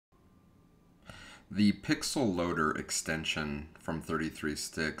The Pixel Loader extension from 33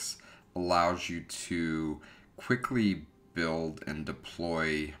 Sticks allows you to quickly build and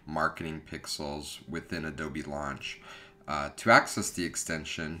deploy marketing pixels within Adobe Launch. To access the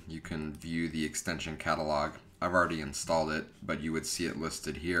extension, you can view the extension catalog. I've already installed it, but you would see it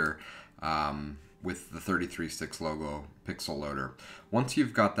listed here with the 33 Sticks logo Pixel Loader. Once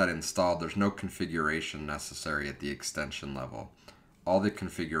you've got that installed, there's no configuration necessary at the extension level. All the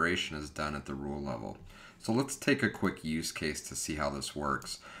configuration is done at the rule level. So let's take a quick use case to see how this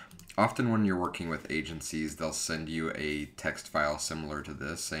works. Often when you're working with agencies, they'll send you a text file similar to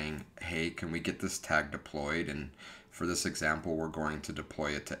this saying, hey, can we get this tag deployed? And for this example, we're going to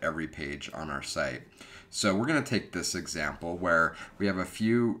deploy it to every page on our site. So we're going to take this example where we have a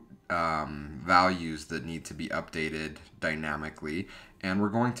few values that need to be updated dynamically, and we're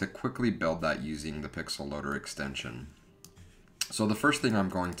going to quickly build that using the Pixel Loader extension. So the first thing I'm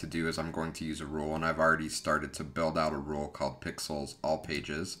going to do is I'm going to use a rule, and I've already started to build out a rule called Pixels All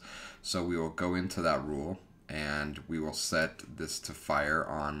Pages. So we will go into that rule and we will set this to fire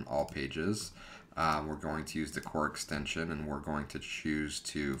on all pages. We're going to use the core extension, and we're going to choose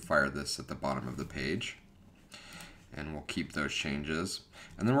to fire this at the bottom of the page. And we'll keep those changes.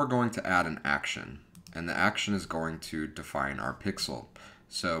 And then we're going to add an action, and the action is going to define our pixel.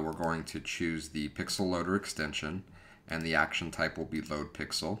 So we're going to choose the Pixel Loader extension, and the action type will be load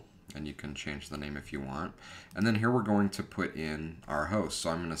pixel, and you can change the name if you want. And then here we're going to put in our host. So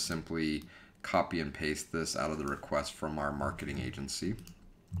I'm going to simply copy and paste this out of the request from our marketing agency,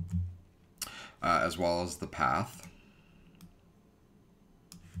 as well as the path.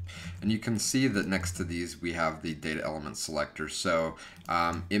 And you can see that next to these we have the data element selector. So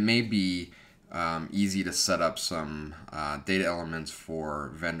it may be easy to set up some data elements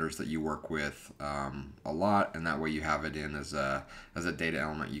for vendors that you work with a lot, and that way you have it in as a data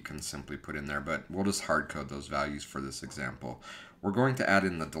element you can simply put in there, but we'll just hard code those values for this example. We're going to add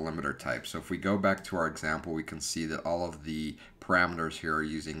in the delimiter type. So if we go back to our example, we can see that all of the parameters here are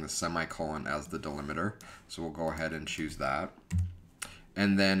using the semicolon as the delimiter. So we'll go ahead and choose that.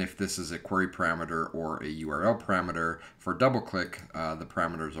 And then if this is a query parameter or a URL parameter, for DoubleClick, the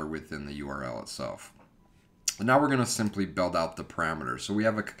parameters are within the URL itself. And now we're going to simply build out the parameters. So we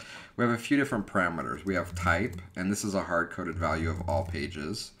have a few different parameters. We have type, and this is a hard-coded value of all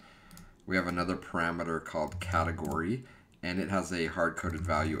pages. We have another parameter called category, and it has a hard-coded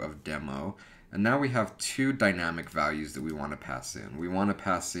value of demo. And now we have two dynamic values that we want to pass in. We want to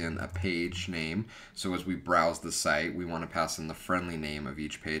pass in a page name. So as we browse the site, we want to pass in the friendly name of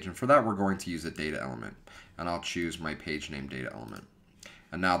each page. And for that, we're going to use a data element. And I'll choose my page name data element.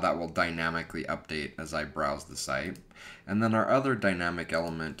 And now that will dynamically update as I browse the site. And then our other dynamic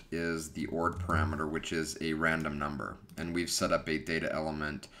element is the ord parameter, which is a random number. And we've set up a data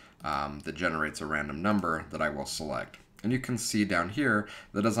element that generates a random number that I will select. And you can see down here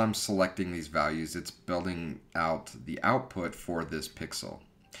that as I'm selecting these values, it's building out the output for this pixel.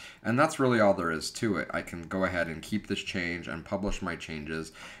 And that's really all there is to it. I can go ahead and keep this change and publish my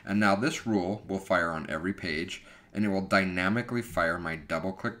changes. And now this rule will fire on every page, and it will dynamically fire my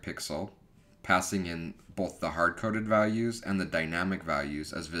DoubleClick pixel, passing in both the hard-coded values and the dynamic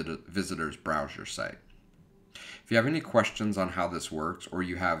values as visitors browse your site. If you have any questions on how this works, or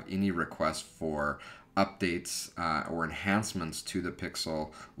you have any requests for updates or enhancements to the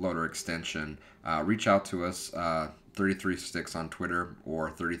Pixel Loader extension, reach out to us, 33 Sticks on Twitter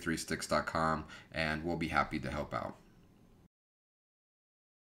or 33sticks.com, and we'll be happy to help out.